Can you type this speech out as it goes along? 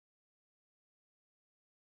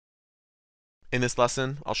In this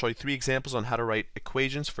lesson, I'll show you 3 examples on how to write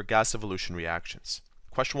equations for gas evolution reactions.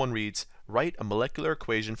 Question 1 reads, write a molecular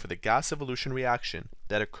equation for the gas evolution reaction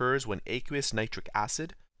that occurs when aqueous nitric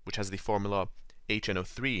acid, which has the formula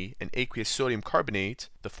HNO3, and aqueous sodium carbonate,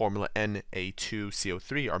 the formula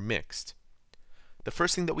Na2CO3, are mixed. The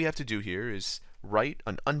first thing that we have to do here is write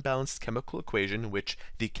an unbalanced chemical equation in which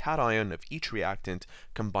the cation of each reactant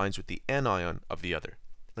combines with the anion of the other.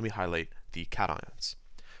 Let me highlight the cations.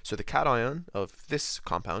 So the cation of this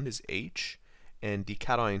compound is H, and the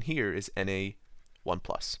cation here is Na1+.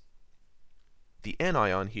 The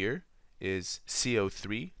anion here is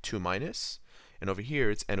CO3, 2-, and over here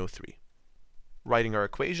it's NO3. Writing our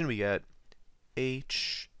equation, we get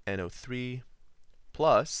HNO3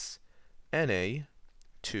 plus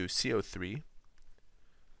Na2CO3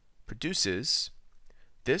 produces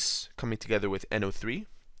this coming together with NO3.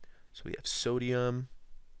 So we have sodium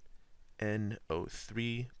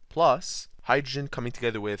NO3 plus hydrogen coming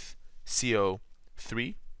together with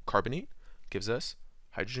CO3 carbonate gives us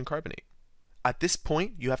hydrogen carbonate. At this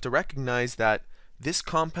point, you have to recognize that this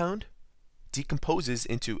compound decomposes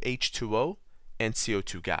into H2O and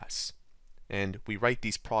CO2 gas. And we write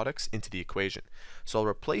these products into the equation. So I'll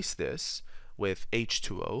replace this with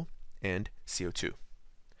H2O and CO2.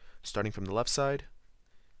 Starting from the left side,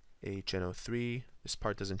 HNO3, this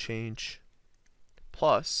part doesn't change,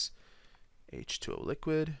 plus H2O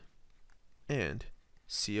liquid and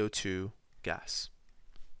CO2 gas.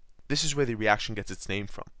 This is where the reaction gets its name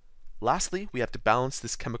from. Lastly, we have to balance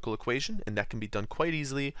this chemical equation, and that can be done quite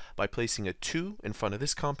easily by placing a 2 in front of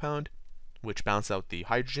this compound, which balances out the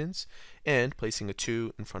hydrogens, and placing a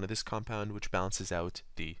 2 in front of this compound, which balances out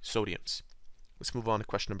the sodiums. Let's move on to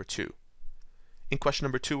question number 2. In question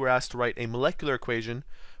number 2, we're asked to write a molecular equation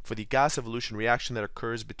for the gas evolution reaction that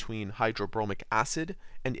occurs between hydrobromic acid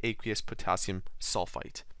and aqueous potassium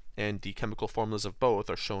sulfite, and the chemical formulas of both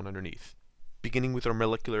are shown underneath. Beginning with our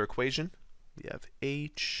molecular equation, we have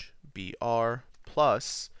HBr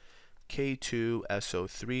plus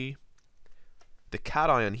K2SO3. The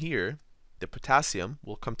cation here, the potassium,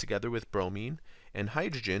 will come together with bromine, and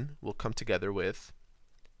hydrogen will come together with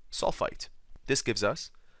sulfite. This gives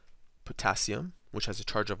us potassium, which has a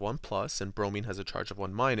charge of 1+, and bromine has a charge of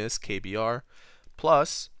 1-, KBr,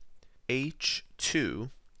 plus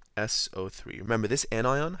H2SO3. Remember, this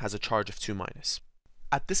anion has a charge of 2-.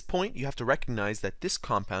 At this point, you have to recognize that this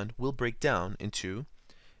compound will break down into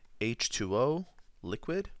H2O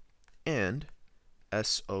liquid and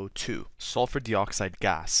SO2, sulfur dioxide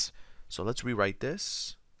gas. So let's rewrite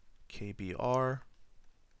this. KBr,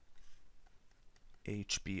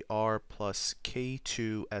 HBr plus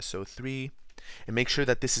K2SO3. And make sure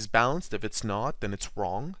that this is balanced. If it's not, then it's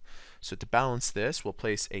wrong. So to balance this, we'll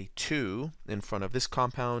place a 2 in front of this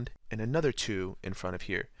compound and another 2 in front of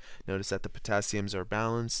here. Notice that the potassiums are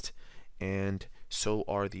balanced, and so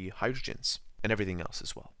are the hydrogens, and everything else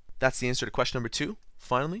as well. That's the answer to question number 2.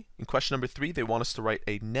 Finally, in question number 3, they want us to write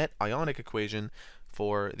a net ionic equation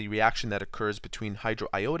for the reaction that occurs between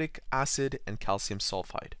hydroiodic acid and calcium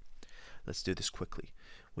sulfide. Let's do this quickly.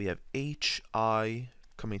 We have Hi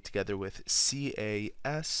coming together with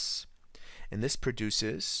CaS, and this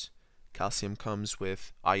produces, calcium comes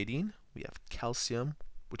with iodine. We have calcium,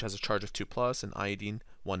 which has a charge of 2+, and iodine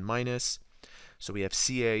 1-. So we have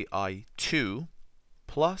Cai2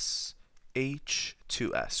 plus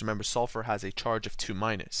H2S. Remember, sulfur has a charge of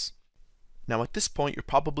 2-. Now at this point, you're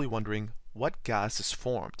probably wondering what gas is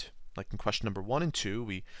formed. Like in question number 1 and 2,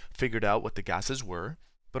 we figured out what the gases were,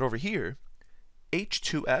 but over here,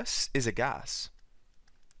 H2S is a gas.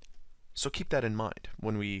 So keep that in mind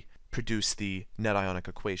when we produce the net ionic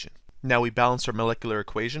equation. Now we balance our molecular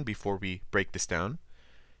equation before we break this down.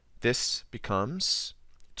 This becomes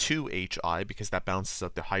 2Hi because that balances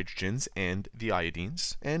out the hydrogens and the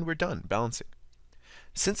iodines, and we're done balancing.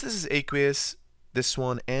 Since this is aqueous, this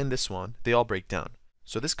one and this one, they all break down.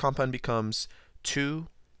 So this compound becomes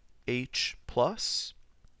 2H plus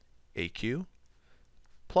AQ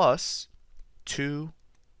plus 2I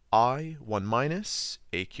 1-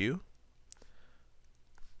 AQ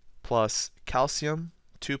plus calcium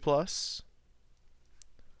 2+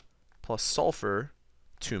 plus sulfur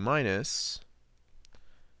 2-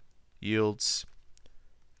 yields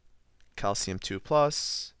calcium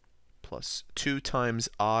 2+ plus 2 times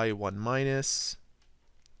I 1-,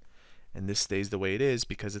 and this stays the way it is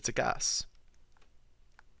because it's a gas.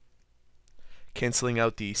 Canceling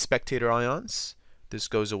out the spectator ions, this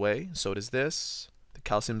goes away, so does this. The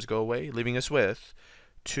calciums go away, leaving us with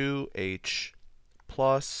 2H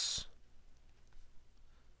plus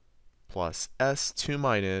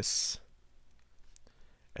S2-,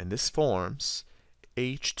 and this forms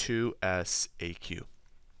H2SAQ.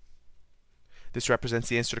 This represents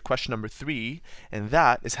the answer to question number 3, and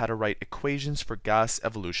that is how to write equations for gas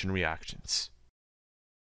evolution reactions.